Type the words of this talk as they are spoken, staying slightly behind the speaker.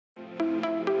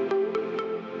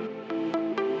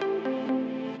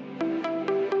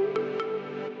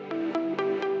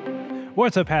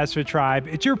What's up, HASfit Tribe?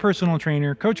 It's your personal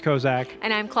trainer, Coach Kozak.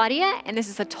 And I'm Claudia, and this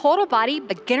is a total body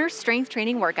beginner strength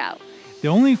training workout. The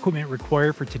only equipment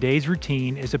required for today's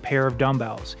routine is a pair of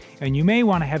dumbbells, and you may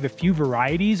want to have a few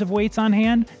varieties of weights on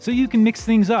hand so you can mix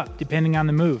things up depending on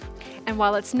the move. And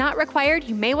while it's not required,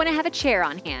 you may want to have a chair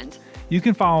on hand. You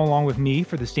can follow along with me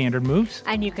for the standard moves.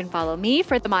 And you can follow me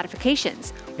for the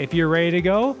modifications. If you're ready to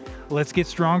go, let's get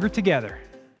stronger together.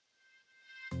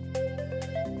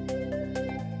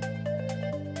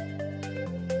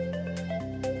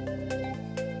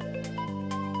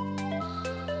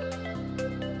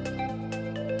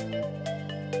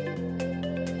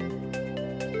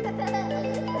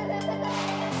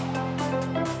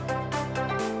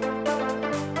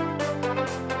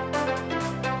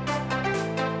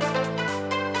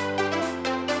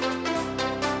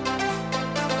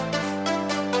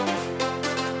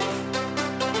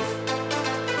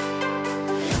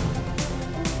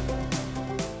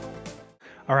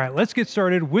 All right, let's get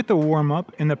started with the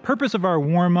warm-up. And the purpose of our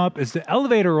warm-up is to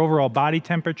elevate our overall body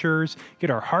temperatures, get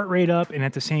our heart rate up, and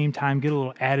at the same time, get a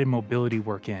little added mobility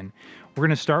work in. We're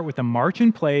gonna start with a march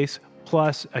in place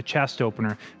plus a chest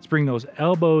opener. Let's bring those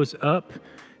elbows up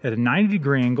at a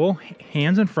 90-degree angle,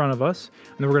 hands in front of us.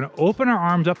 And then we're gonna open our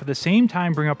arms up at the same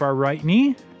time, bring up our right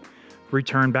knee,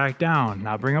 return back down.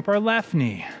 Now bring up our left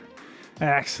knee.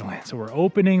 Excellent. So we're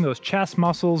opening those chest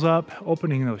muscles up,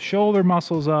 opening those shoulder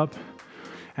muscles up.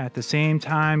 At the same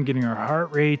time, getting our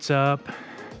heart rates up,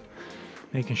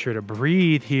 making sure to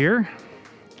breathe here.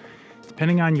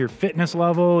 Depending on your fitness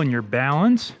level and your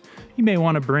balance, you may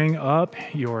want to bring up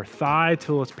your thigh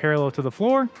till it's parallel to the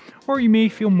floor, or you may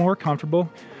feel more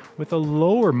comfortable with a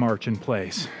lower march in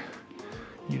place.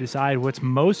 You decide what's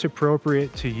most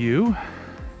appropriate to you.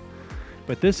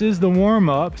 But this is the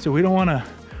warm-up, so we don't want to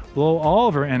blow all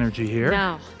of our energy here.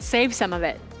 No, save some of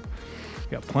it.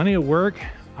 Got plenty of work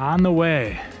on the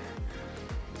way.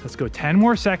 Let's go 10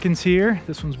 more seconds here.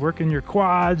 This one's working your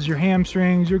quads, your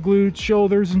hamstrings, your glutes,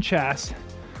 shoulders, and chest.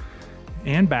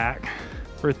 And back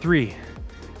for 3,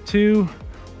 2,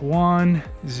 1,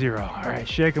 0. All right,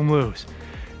 shake them loose.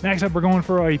 Next up, we're going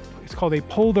for it's called a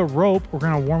pull the rope. We're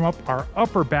gonna warm up our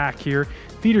upper back here.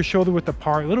 Feet are shoulder width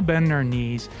apart, a little bend in our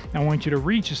knees. I want you to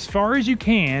reach as far as you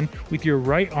can with your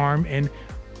right arm and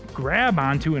grab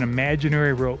onto an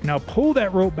imaginary rope. Now pull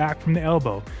that rope back from the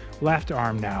elbow. Left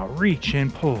arm now, reach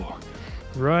and pull.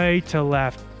 Right to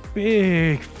left,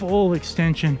 big full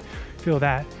extension. Feel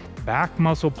that back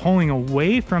muscle pulling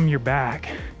away from your back,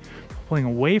 pulling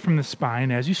away from the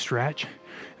spine as you stretch,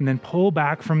 and then pull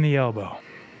back from the elbow.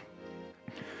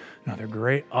 Another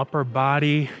great upper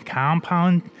body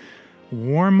compound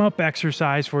warm-up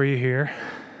exercise for you here.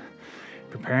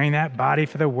 Preparing that body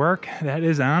for the work that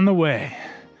is on the way.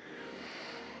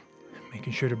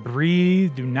 Making sure to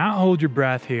breathe. Do not hold your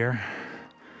breath here.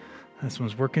 This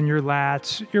one's working your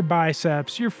lats, your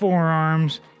biceps, your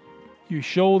forearms, your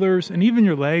shoulders, and even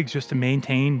your legs just to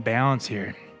maintain balance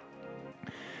here.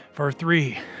 For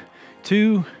 3,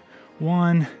 2,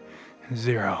 1,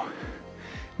 0.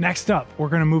 Next up, we're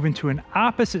gonna move into an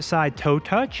opposite side toe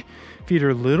touch. Feet are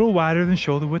a little wider than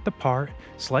shoulder width apart.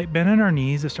 Slight bend in our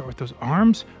knees. Let's start with those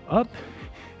arms up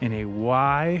in a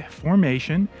Y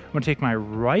formation. I'm gonna take my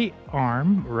right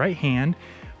arm, right hand,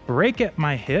 break at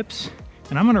my hips,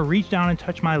 and I'm gonna reach down and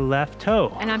touch my left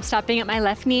toe. And I'm stopping at my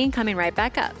left knee and coming right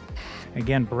back up.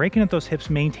 Again, breaking at those hips,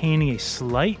 maintaining a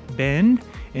slight bend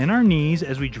in our knees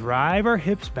as we drive our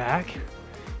hips back.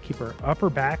 Keep our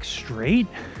upper back straight.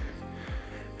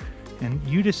 And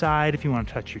you decide if you wanna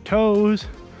touch your toes,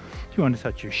 if you wanna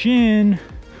touch your shin,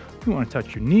 if you wanna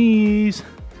touch your knees,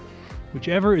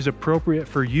 whichever is appropriate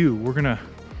for you. We're gonna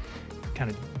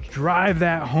kind of drive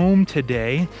that home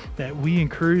today, that we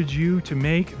encourage you to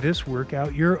make this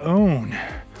workout your own.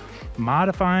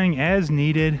 Modifying as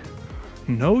needed.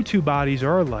 No two bodies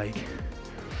are alike,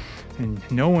 and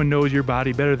no one knows your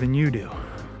body better than you do.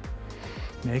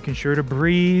 Making sure to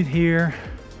breathe here.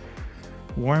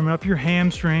 Warm up your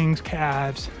hamstrings,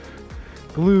 calves,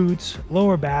 glutes,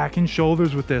 lower back, and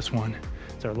shoulders with this one.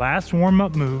 It's our last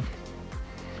warm-up move.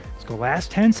 Let's go last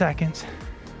 10 seconds.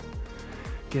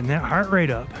 Getting that heart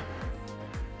rate up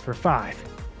for 5,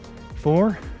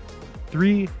 4,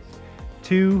 3,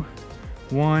 2,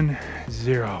 1,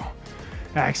 0.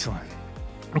 Excellent.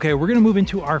 Okay, we're gonna move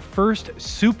into our first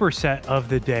superset of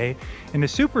the day. And the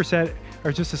superset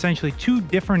are just essentially 2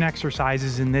 different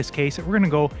exercises in this case that we're gonna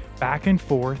go back and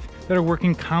forth that are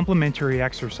working complementary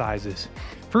exercises.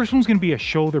 First one's gonna be a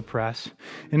shoulder press.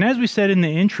 And as we said in the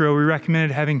intro, we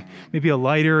recommended having maybe a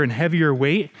lighter and heavier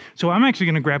weight. So I'm actually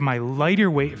gonna grab my lighter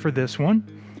weight for this one.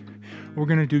 We're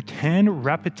gonna do 10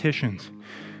 repetitions.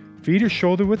 Feet are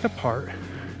shoulder width apart. Go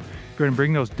ahead and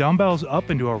bring those dumbbells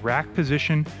up into a rack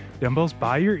position. Dumbbells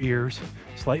by your ears.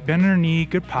 Slight bend in our knee,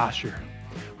 good posture.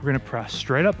 We're gonna press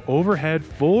straight up overhead,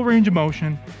 full range of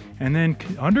motion, and then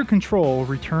under control,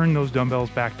 return those dumbbells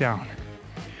back down.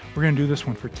 We're gonna do this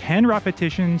one for 10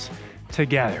 repetitions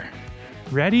together.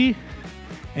 Ready?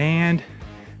 And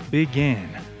begin.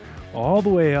 All the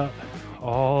way up,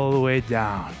 all the way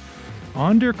down.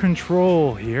 Under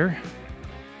control here,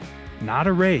 not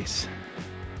a race.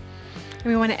 And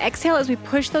we want to exhale as we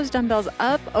push those dumbbells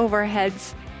up over our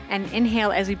heads and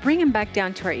inhale as we bring them back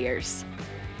down to our ears.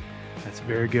 That's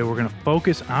very good. We're gonna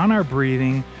focus on our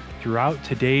breathing throughout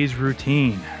today's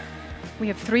routine. We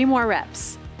have 3 more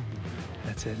reps.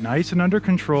 That's it, nice and under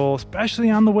control, especially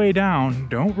on the way down.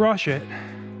 Don't rush it.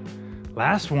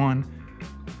 Last one,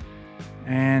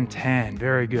 and 10,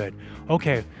 very good.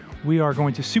 Okay, we are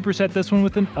going to superset this one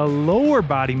with a lower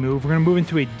body move. We're gonna move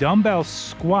into a dumbbell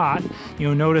squat.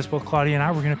 You'll notice both Claudia and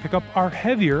I, we're gonna pick up our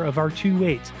heavier of our 2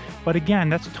 weights. But again,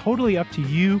 that's totally up to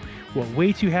you, what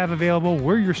weights you have available,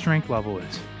 where your strength level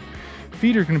is.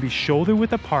 Feet are gonna be shoulder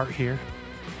width apart here.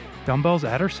 Dumbbells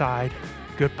at our side,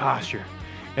 good posture.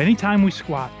 Anytime we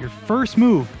squat, your first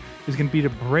move is gonna be to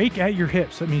break at your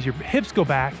hips. That means your hips go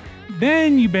back,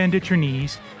 then you bend at your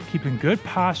knees, keeping good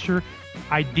posture,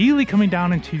 ideally coming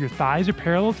down until your thighs are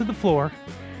parallel to the floor,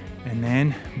 and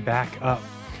then back up.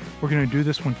 We're gonna do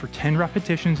this one for 10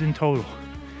 repetitions in total.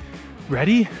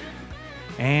 Ready?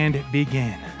 And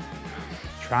begin.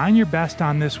 Trying your best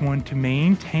on this one to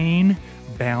maintain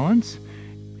balance,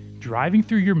 driving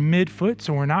through your midfoot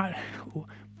so we're not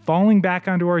falling back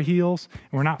onto our heels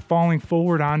and we're not falling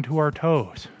forward onto our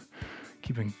toes.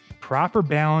 Keeping proper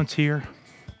balance here.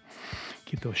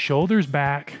 Keep those shoulders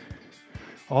back.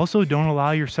 Also, don't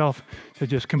allow yourself to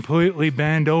just completely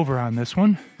bend over on this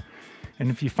one. And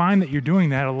if you find that you're doing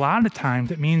that, a lot of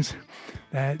times it means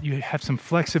that you have some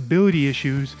flexibility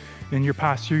issues in your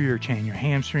posterior chain, your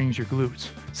hamstrings, your glutes.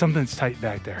 Something's tight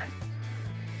back there.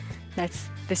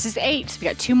 This is 8, so we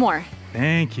got 2 more.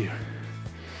 Thank you.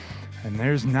 And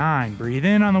there's 9. Breathe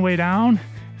in on the way down,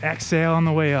 exhale on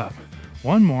the way up.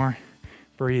 1 more.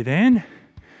 Breathe in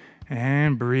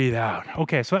and breathe out.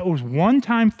 Okay, so that was 1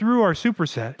 time through our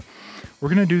superset. We're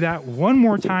gonna do that 1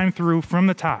 more time through from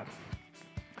the top,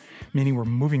 meaning we're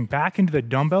moving back into the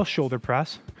dumbbell shoulder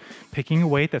press, picking a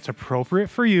weight that's appropriate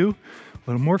for you, a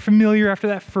little more familiar after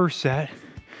that first set.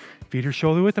 Feet are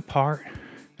shoulder width apart.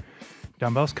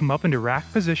 Dumbbells come up into rack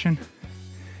position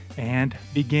and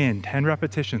begin. 10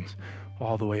 repetitions,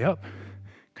 all the way up,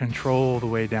 control the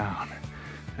way down.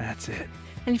 That's it.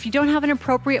 And if you don't have an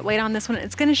appropriate weight on this one,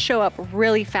 it's gonna show up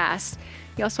really fast.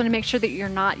 You also wanna make sure that you're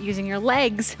not using your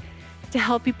legs to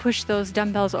help you push those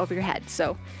dumbbells over your head.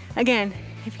 So again,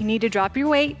 if you need to drop your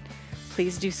weight,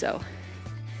 please do so.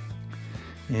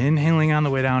 Inhaling on the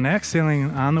way down,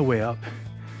 exhaling on the way up.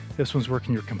 This one's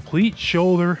working your complete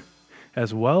shoulder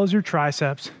as well as your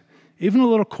triceps, even a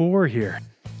little core here.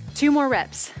 2 more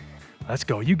reps. Let's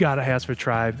go, you got it, HASfit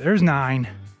Tribe. There's 9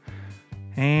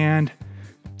 and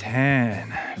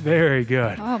 10, very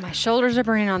good. Oh, my shoulders are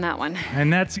burning on that one.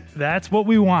 And that's what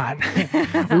we want.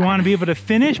 We want to be able to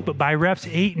finish, but by reps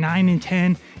 8, 9, and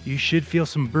 10, you should feel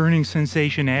some burning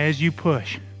sensation as you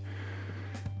push.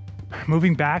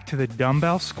 Moving back to the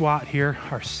dumbbell squat here,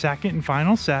 our second and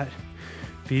final set.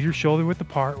 Feet are shoulder width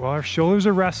apart. While our shoulders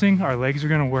are resting, our legs are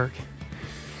gonna work.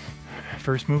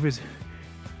 First move is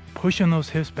pushing those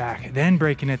hips back, then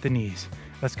breaking at the knees.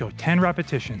 Let's go, 10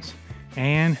 repetitions.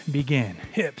 And begin.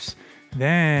 Hips,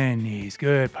 then knees.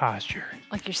 Good posture.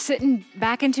 Like you're sitting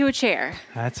back into a chair.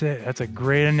 That's it. That's a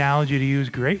great analogy to use.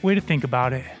 Great way to think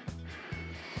about it.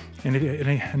 And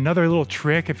another little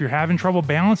trick, if you're having trouble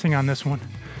balancing on this one,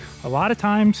 a lot of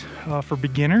times for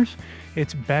beginners,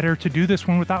 it's better to do this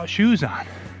one without shoes on.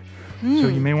 So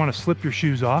you may want to slip your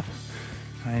shoes off.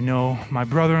 I know my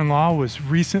brother-in-law was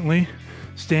recently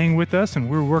staying with us and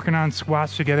we were working on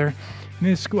squats together. And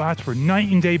his squats were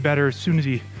night and day better as soon as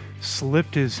he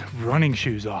slipped his running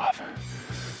shoes off.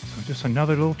 So just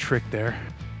another little trick there.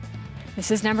 This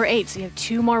is number 8, so you have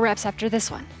 2 more reps after this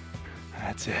one.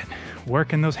 That's it.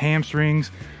 Working those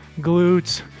hamstrings,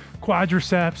 glutes,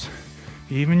 quadriceps,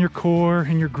 even your core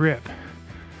and your grip.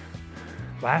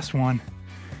 Last one,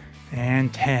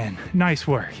 and 10. Nice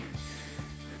work.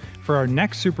 For our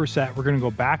next superset, we're gonna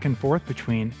go back and forth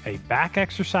between a back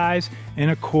exercise and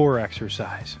a core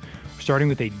exercise. Starting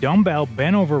with a dumbbell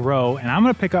bent over row, and I'm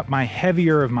gonna pick up my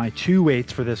heavier of my 2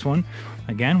 weights for this one.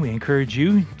 Again, we encourage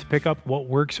you to pick up what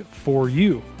works for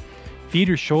you. Feet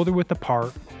are shoulder width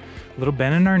apart, a little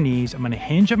bend in our knees. I'm gonna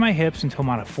hinge at my hips until I'm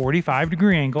on a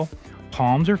 45-degree angle.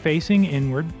 Palms are facing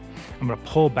inward. I'm gonna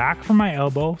pull back from my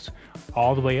elbows,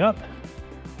 all the way up,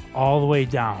 all the way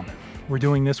down. We're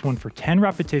doing this one for 10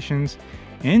 repetitions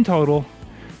in total.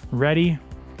 Ready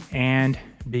and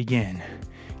begin.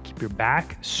 Keep your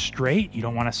back straight. You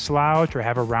don't wanna slouch or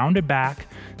have a rounded back.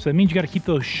 So that means you gotta keep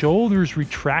those shoulders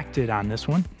retracted on this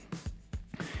one.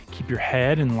 Keep your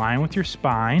head in line with your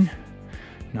spine.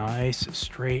 Nice,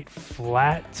 straight,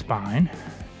 flat spine.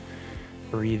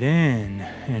 Breathe in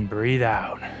and breathe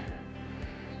out.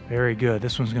 Very good.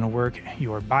 This one's gonna work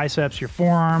your biceps, your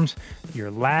forearms,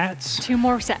 your lats. 2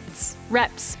 more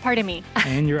reps, pardon me.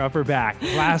 And your upper back.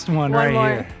 Last one right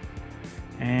here.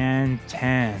 And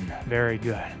 10, very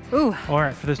good. Ooh. All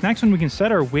right, for this next one, we can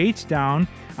set our weights down.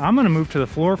 I'm gonna move to the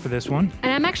floor for this one.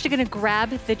 And I'm actually gonna grab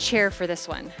the chair for this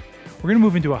one. We're gonna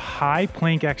move into a high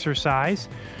plank exercise.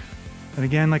 And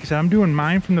again, like I said, I'm doing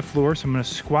mine from the floor, so I'm gonna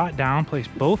squat down, place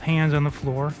both hands on the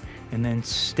floor, and then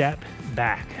step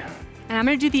back. And I'm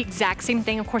gonna do the exact same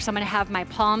thing. Of course, I'm gonna have my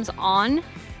palms on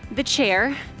the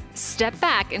chair, step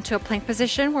back into a plank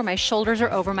position where my shoulders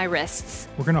are over my wrists.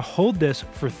 We're gonna hold this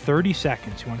for 30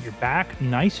 seconds. You want your back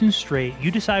nice and straight.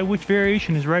 You decide which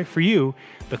variation is right for you.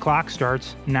 The clock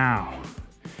starts now.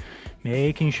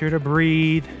 Making sure to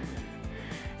breathe.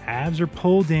 Abs are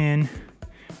pulled in.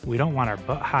 We don't want our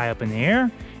butt high up in the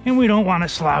air, and we don't want to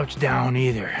slouch down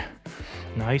either.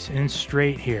 Nice and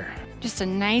straight here. Just a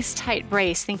nice tight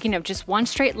brace, thinking of just one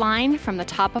straight line from the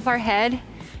top of our head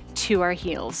to our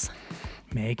heels.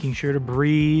 Making sure to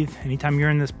breathe. Anytime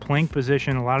you're in this plank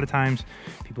position, a lot of times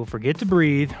people forget to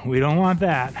breathe. We don't want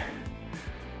that.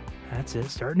 That's it,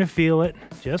 starting to feel it.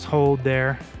 Just hold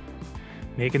there.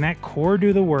 Making that core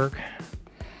do the work.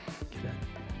 Get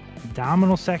that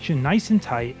abdominal section nice and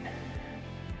tight.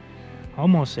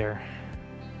 Almost there.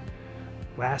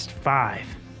 Last 5,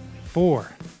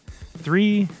 4,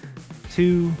 3,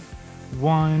 2,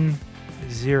 1,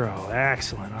 0.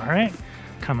 Excellent. All right.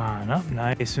 Come on up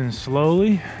nice and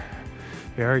slowly.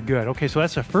 Very good. Okay, so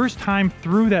that's the first time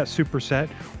through that superset.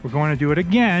 We're going to do it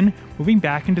again, moving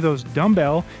back into those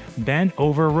dumbbell bent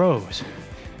over rows.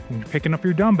 When you're picking up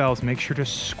your dumbbells, make sure to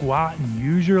squat and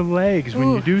use your legs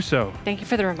when you do so. Thank you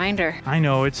for the reminder. I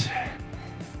know it's...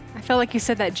 I felt like you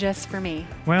said that just for me.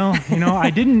 Well, you know, I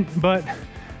didn't, but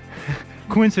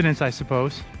coincidence, I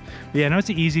suppose. But yeah, no, it's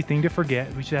an easy thing to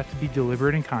forget. We should have to be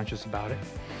deliberate and conscious about it.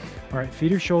 All right,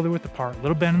 feet are shoulder width apart,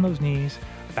 little bend in those knees,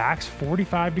 back's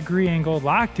 45-degree angle,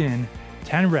 locked in,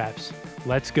 10 reps.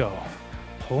 Let's go.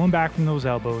 Pulling back from those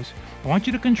elbows. I want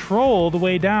you to control the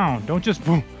way down. Don't just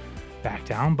boom, back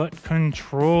down, but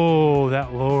control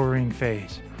that lowering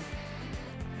phase.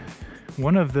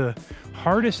 One of the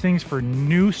hardest things for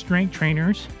new strength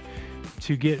trainers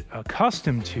to get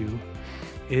accustomed to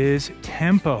is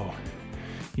tempo.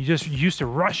 You just used to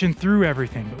rushing through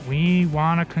everything, but we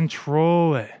want to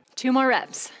control it. 2 more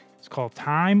reps. It's called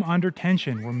time under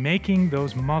tension. We're making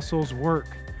those muscles work.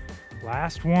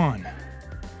 Last one.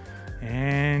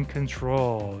 And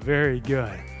control. Very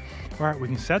good. All right, we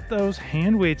can set those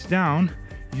hand weights down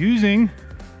using...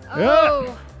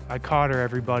 Oh! I caught her,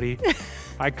 everybody.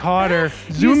 I caught her.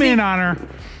 Zoom in on her.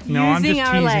 No, I'm just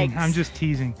teasing. Legs. I'm just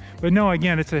teasing. But no,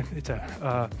 again, it's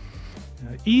a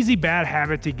easy bad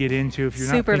habit to get into if you're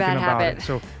not thinking about it.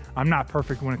 So I'm not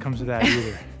perfect when it comes to that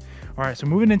either. All right, so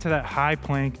moving into that high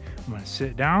plank, I'm gonna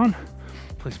sit down,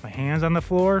 place my hands on the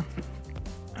floor.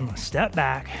 I'm gonna step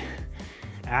back.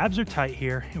 Abs are tight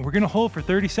here, and we're gonna hold for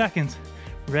 30 seconds.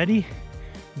 Ready?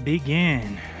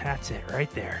 Begin. That's it right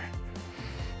there.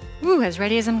 Ooh, as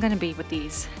ready as I'm gonna be with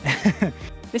these.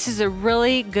 This is a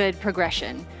really good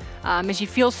progression. As you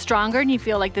feel stronger and you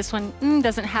feel like this one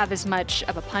doesn't have as much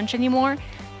of a punch anymore,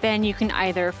 then you can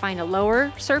either find a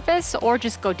lower surface or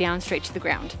just go down straight to the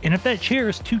ground. And if that chair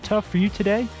is too tough for you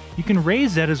today, you can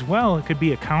raise that as well. It could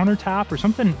be a countertop or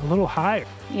something a little higher.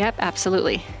 Yep,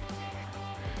 absolutely.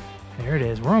 There it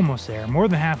is. We're almost there. More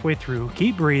than halfway through.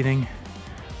 Keep breathing.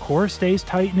 Core stays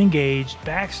tight and engaged.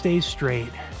 Back stays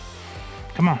straight.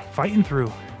 Come on, fighting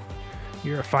through.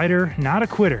 You're a fighter, not a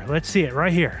quitter. Let's see it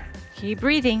right here. Keep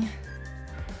breathing.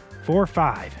 4,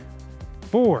 5,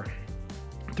 4,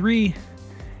 3,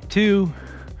 2,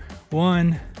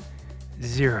 1,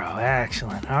 0.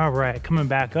 Excellent. All right, coming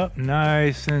back up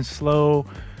nice and slow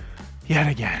yet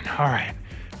again. All right,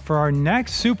 for our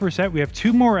next superset, we have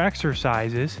 2 more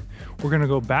exercises. We're gonna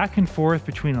go back and forth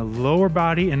between a lower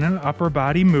body and an upper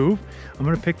body move. I'm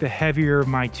gonna pick the heavier of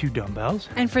my 2 dumbbells.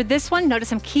 And for this one,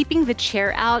 notice I'm keeping the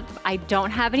chair out. I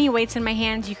don't have any weights in my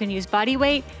hands. You can use body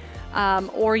weight,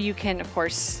 or you can, of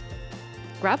course,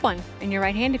 grab one in your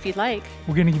right hand if you'd like.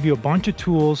 We're gonna give you a bunch of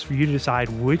tools for you to decide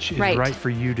which is right for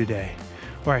you today.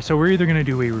 All right, so we're either gonna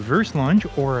do a reverse lunge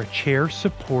or a chair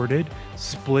supported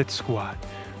split squat.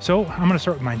 So I'm gonna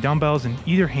start with my dumbbells in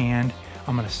either hand.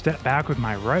 I'm gonna step back with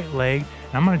my right leg,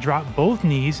 and I'm gonna drop both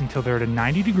knees until they're at a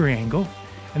 90-degree angle,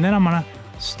 and then I'm gonna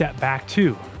step back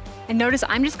too. And notice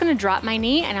I'm just gonna drop my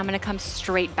knee and I'm gonna come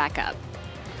straight back up.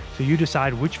 So you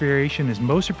decide which variation is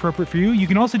most appropriate for you. You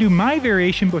can also do my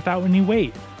variation but without any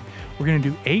weight. We're gonna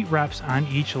do 8 reps on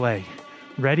each leg.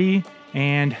 Ready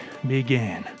and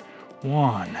begin.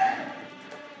 1,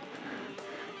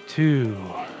 2.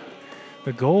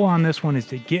 The goal on this one is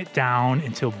to get down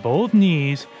until both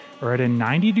knees are at a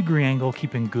 90-degree angle,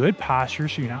 keeping good posture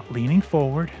so you're not leaning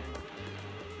forward.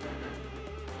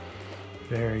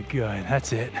 Very good,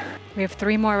 that's it. We have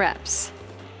 3 more reps.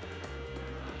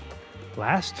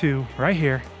 Last 2, right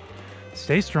here.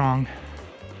 Stay strong.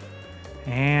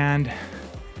 And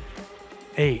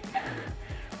 8.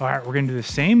 All right, we're gonna do the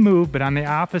same move, but on the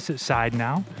opposite side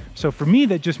now. So for me,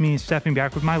 that just means stepping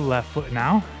back with my left foot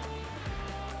now.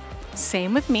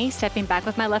 Same with me, stepping back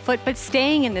with my left foot, but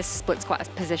staying in this split squat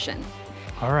position.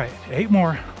 All right, 8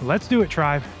 more. Let's do it,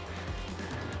 tribe.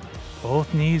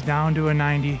 Both knees down to a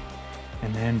 90,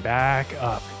 and then back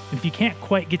up. If you can't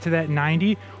quite get to that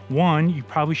 90, you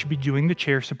probably should be doing the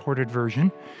chair supported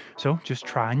version. So just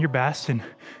trying your best and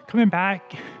coming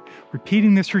back,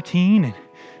 repeating this routine and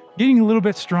getting a little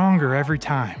bit stronger every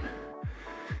time.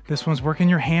 This one's working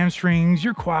your hamstrings,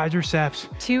 your quadriceps.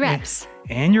 2 reps.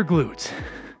 And your glutes.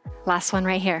 Last one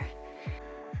right here.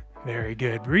 Very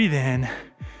good. Breathe in,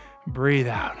 breathe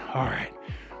out. All right.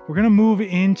 We're gonna move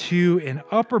into an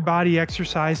upper body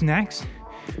exercise next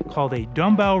called a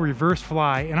dumbbell reverse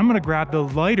fly. And I'm gonna grab the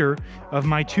lighter of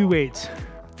my 2 weights.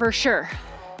 For sure.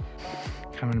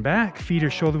 Coming back, feet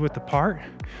are shoulder width apart.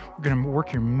 We're gonna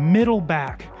work your middle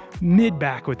back, mid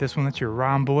back with this one. That's your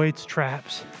rhomboids,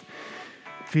 traps.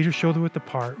 Feet are shoulder width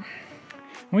apart.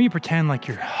 I want you to pretend like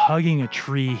you're hugging a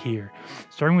tree here,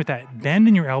 starting with that bend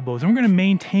in your elbows. And we're gonna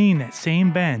maintain that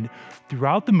same bend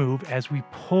throughout the move as we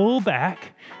pull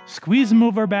back, squeeze the middle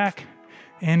of our back,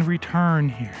 and return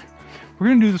here. We're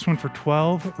gonna do this one for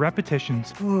 12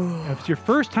 repetitions. If it's your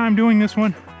first time doing this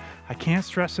one, I can't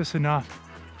stress this enough.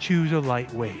 Choose a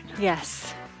light weight.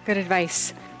 Yes, good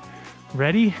advice.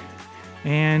 Ready?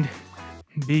 And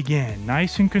begin.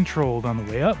 Nice and controlled on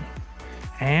the way up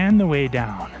and the way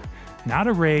down. Not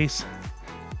a race,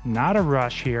 not a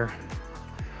rush here.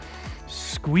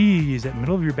 Squeeze that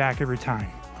middle of your back every time.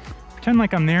 Pretend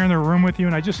like I'm there in the room with you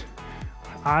and I just,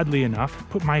 oddly enough,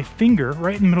 put my finger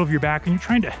right in the middle of your back and you're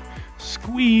trying to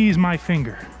squeeze my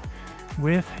finger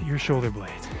with your shoulder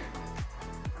blades.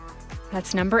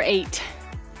 That's number 8.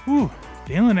 Ooh,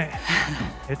 feeling it.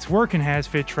 It's working,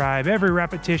 HASfit tribe. Every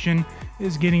repetition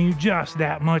is getting you just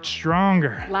that much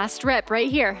stronger. Last rep right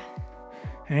here.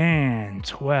 And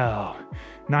 12.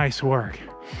 Nice work.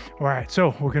 All right,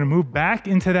 so we're gonna move back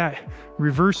into that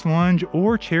reverse lunge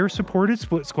or chair supported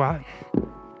split squat.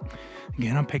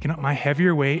 Again, I'm picking up my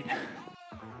heavier weight.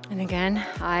 And again,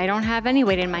 I don't have any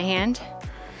weight in my hand.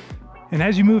 And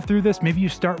as you move through this, maybe you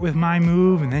start with my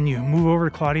move and then you move over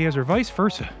to Claudia's or vice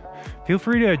versa. Feel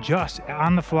free to adjust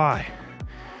on the fly.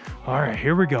 All right,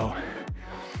 here we go.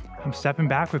 I'm stepping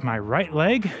back with my right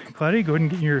leg. Claudia, go ahead and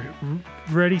get your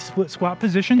ready split squat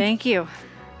position. Thank you.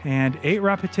 And 8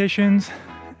 repetitions,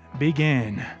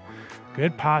 begin.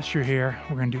 Good posture here.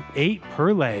 We're gonna do 8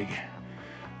 per leg.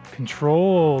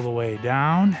 Control the way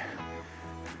down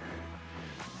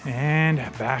and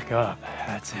back up.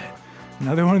 That's it.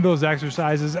 Another one of those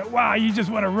exercises that, wow, you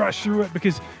just wanna rush through it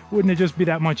because wouldn't it just be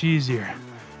that much easier?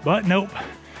 But nope,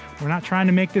 we're not trying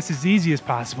to make this as easy as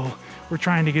possible. We're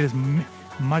trying to get as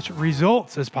much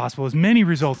results as possible, as many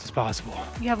results as possible.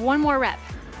 You have 1 more rep.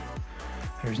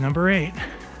 There's number 8.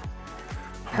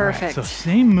 Perfect. All right, so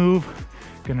same move,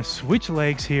 gonna switch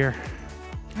legs here.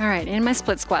 All right, in my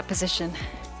split squat position.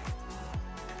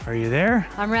 Are you there?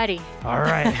 I'm ready. All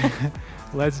right,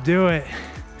 let's do it.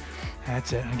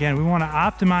 That's it. Again, we wanna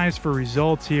optimize for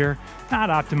results here, not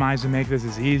optimize to make this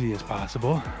as easy as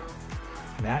possible.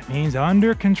 That means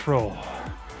under control.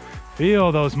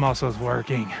 Feel those muscles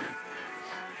working.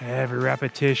 Every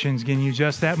repetition's getting you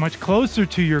just that much closer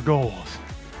to your goals.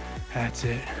 That's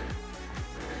it.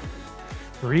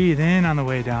 Breathe in on the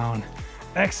way down.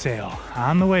 Exhale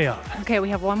on the way up. Okay,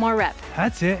 we have 1 more rep.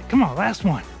 That's it. Come on, last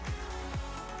one.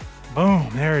 Boom,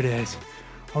 there it is.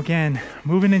 Again,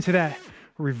 moving into that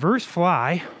reverse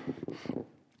fly,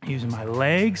 using my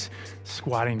legs,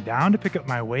 squatting down to pick up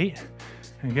my weight.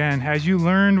 Again, as you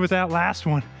learned with that last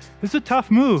one, it's a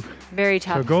tough move. Very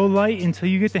tough. So go light until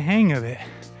you get the hang of it.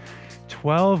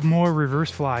 12 more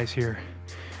reverse flies here.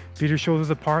 Feet are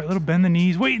shoulders apart, little bend the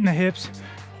knees, weight in the hips.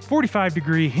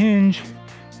 45-degree hinge,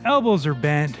 elbows are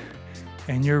bent,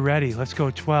 and you're ready. Let's go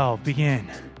 12, begin.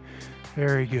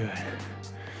 Very good.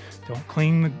 Don't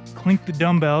clink the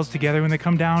dumbbells together when they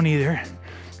come down either.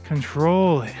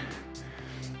 Control it.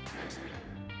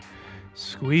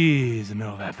 Squeeze the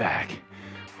middle of that back.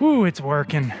 Woo, it's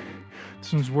working.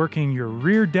 This one's working your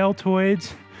rear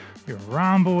deltoids, your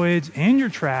rhomboids, and your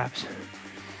traps.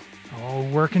 All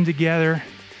working together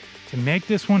to make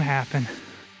this one happen.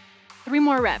 3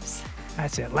 more reps.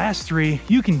 That's it, last 3,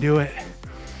 you can do it.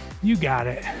 You got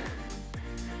it.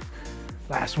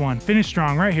 Last one, finish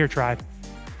strong right here, tribe.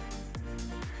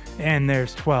 And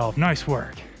there's 12, nice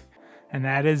work. And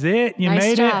that is it, you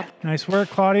made it. Nice work,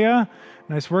 Claudia.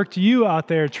 Nice work to you out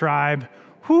there, tribe.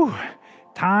 Whew,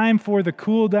 time for the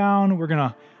cool down. We're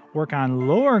gonna work on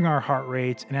lowering our heart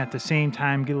rates and at the same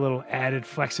time get a little added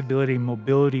flexibility,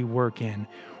 mobility work in.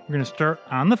 We're gonna start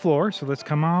on the floor, so let's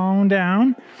come on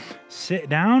down. Sit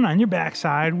down on your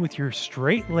backside with your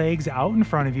straight legs out in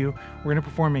front of you. We're gonna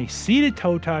perform a seated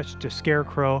toe touch to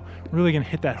scarecrow. Really gonna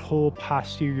hit that whole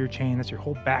posterior chain. That's your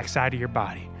whole backside of your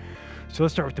body. So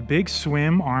let's start with the big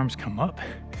swim, arms come up.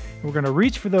 We're gonna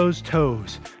reach for those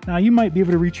toes. Now you might be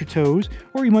able to reach your toes,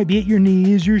 or you might be at your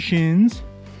knees, your shins.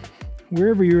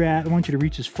 Wherever you're at, I want you to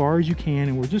reach as far as you can,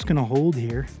 and we're just gonna hold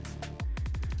here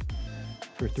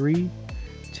for 3,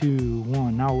 2,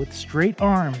 1. Now with straight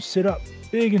arms, sit up,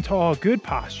 big and tall, good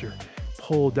posture.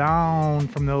 Pull down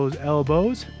from those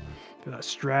elbows. Feel that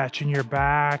stretch in your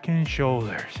back and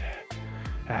shoulders.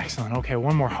 Excellent. Okay,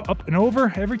 one more. Up and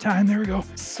over every time. There we go.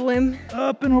 Swim.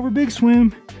 Up and over, big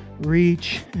swim.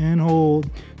 Reach and hold.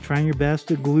 Trying your best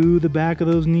to glue the back of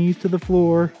those knees to the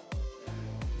floor.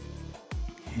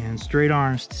 And straight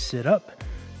arms to sit up.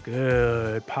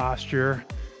 Good posture.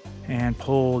 And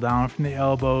pull down from the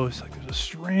elbows like there's a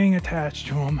string attached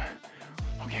to them.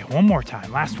 Okay, one more time.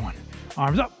 Last one.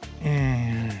 Arms up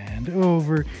and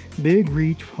over. Big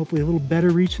reach. Hopefully a little better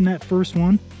reach than that first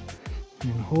one.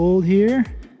 And hold here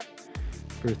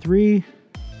for 3,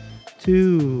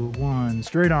 2, 1.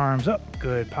 Straight arms up.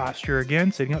 Good posture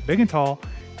again. Sitting up big and tall.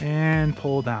 And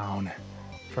pull down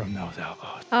from those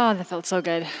elbows. Oh, that felt so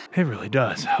good. It really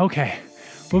does. Okay.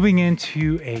 Moving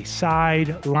into a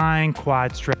side lying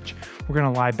quad stretch. We're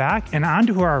gonna lie back and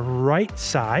onto our right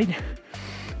side.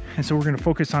 And so we're gonna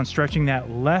focus on stretching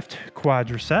that left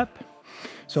quadricep.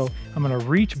 So I'm gonna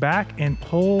reach back and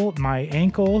pull my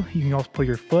ankle. You can also pull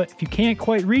your foot. If you can't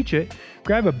quite reach it,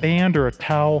 grab a band or a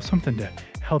towel, something to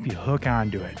help you hook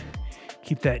onto it.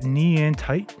 Keep that knee in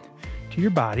tight to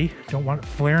your body. Don't want it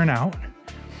flaring out.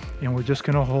 And we're just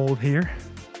gonna hold here.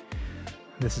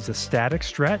 This is a static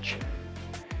stretch.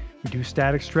 We do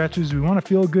static stretches. We want to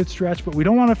feel a good stretch, but we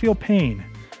don't want to feel pain.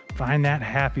 Find that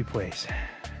happy place.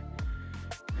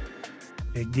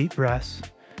 Big deep breaths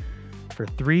for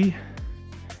 3,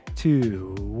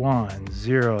 2, 1,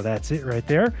 0. That's it right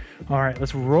there. All right,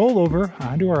 let's roll over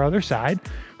onto our other side.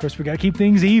 Of course, we got to keep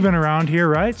things even around here,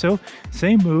 right? So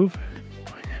same move,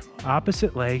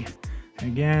 opposite leg.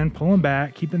 Again, pulling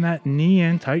back, keeping that knee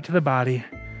in tight to the body.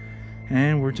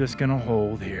 And we're just gonna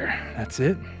hold here. That's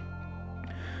it.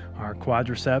 Our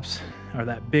quadriceps are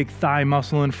that big thigh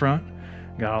muscle in front.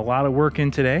 Got a lot of work in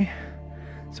today.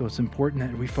 So it's important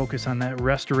that we focus on that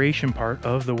restoration part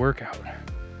of the workout.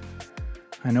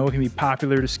 I know it can be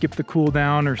popular to skip the cool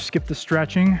down or skip the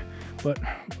stretching, but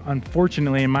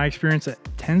unfortunately, in my experience, it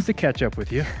tends to catch up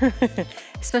with you.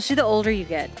 Especially the older you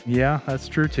get. Yeah, that's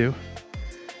true too.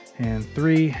 And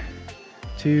 3,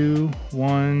 2,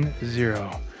 1,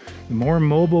 0. The more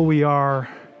mobile we are,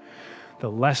 the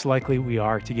less likely we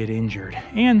are to get injured.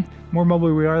 And the more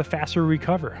mobile we are, the faster we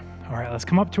recover. All right, let's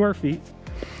come up to our feet.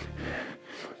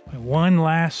 One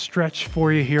last stretch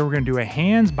for you here. We're gonna do a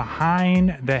hands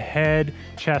behind the head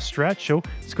chest stretch. So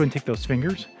let's go ahead and take those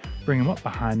fingers, bring them up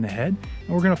behind the head. And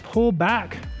we're gonna pull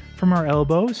back from our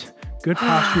elbows. Good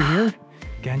posture here.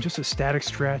 Again, just a static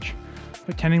stretch.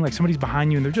 Pretending like somebody's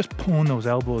behind you and they're just pulling those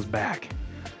elbows back.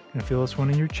 You're gonna feel this one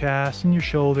in your chest and your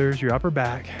shoulders, your upper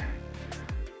back.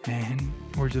 And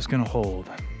we're just gonna hold.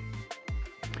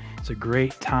 It's a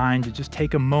great time to just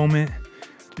take a moment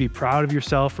to be proud of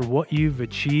yourself for what you've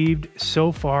achieved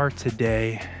so far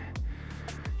today.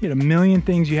 You had a million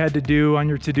things you had to do on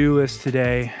your to-do list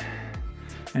today,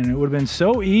 and it would have been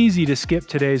so easy to skip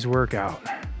today's workout,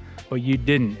 but you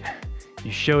didn't.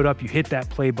 You showed up, you hit that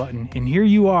play button, and here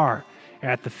you are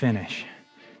at the finish.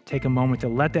 Take a moment to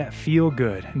let that feel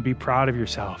good and be proud of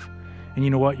yourself. And you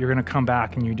know what? You're gonna come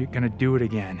back and you're gonna do it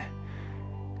again.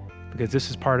 Because this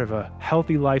is part of a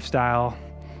healthy lifestyle,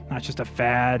 not just a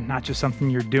fad, not just something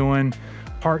you're doing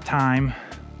part-time,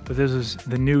 but this is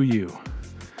the new you.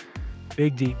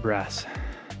 Big deep breaths.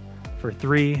 for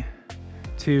 3,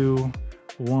 2,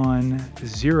 1,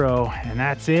 0. And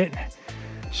that's it.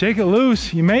 Shake it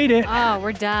loose. You made it. Oh,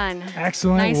 we're done.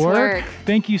 Excellent Nice work. work.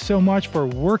 Thank you so much for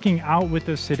working out with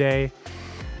us today.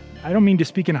 I don't mean to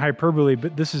speak in hyperbole,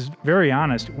 but this is very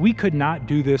honest. We could not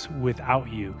do this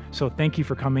without you. So thank you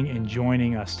for coming and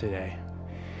joining us today.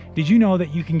 Did you know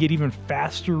that you can get even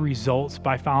faster results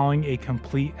by following a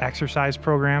complete exercise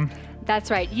program?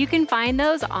 That's right. You can find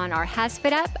those on our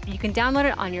HASfit app. You can download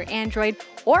it on your Android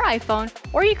or iPhone,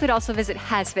 or you could also visit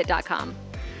HASfit.com.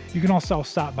 You can also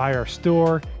stop by our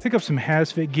store, pick up some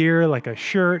HASfit gear like a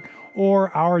shirt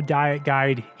or our diet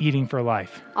guide, Eating for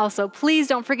Life. Also, please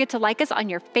don't forget to like us on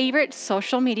your favorite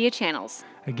social media channels.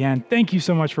 Again, thank you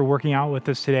so much for working out with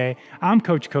us today. I'm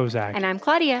Coach Kozak. And I'm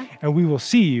Claudia. And we will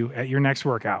see you at your next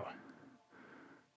workout.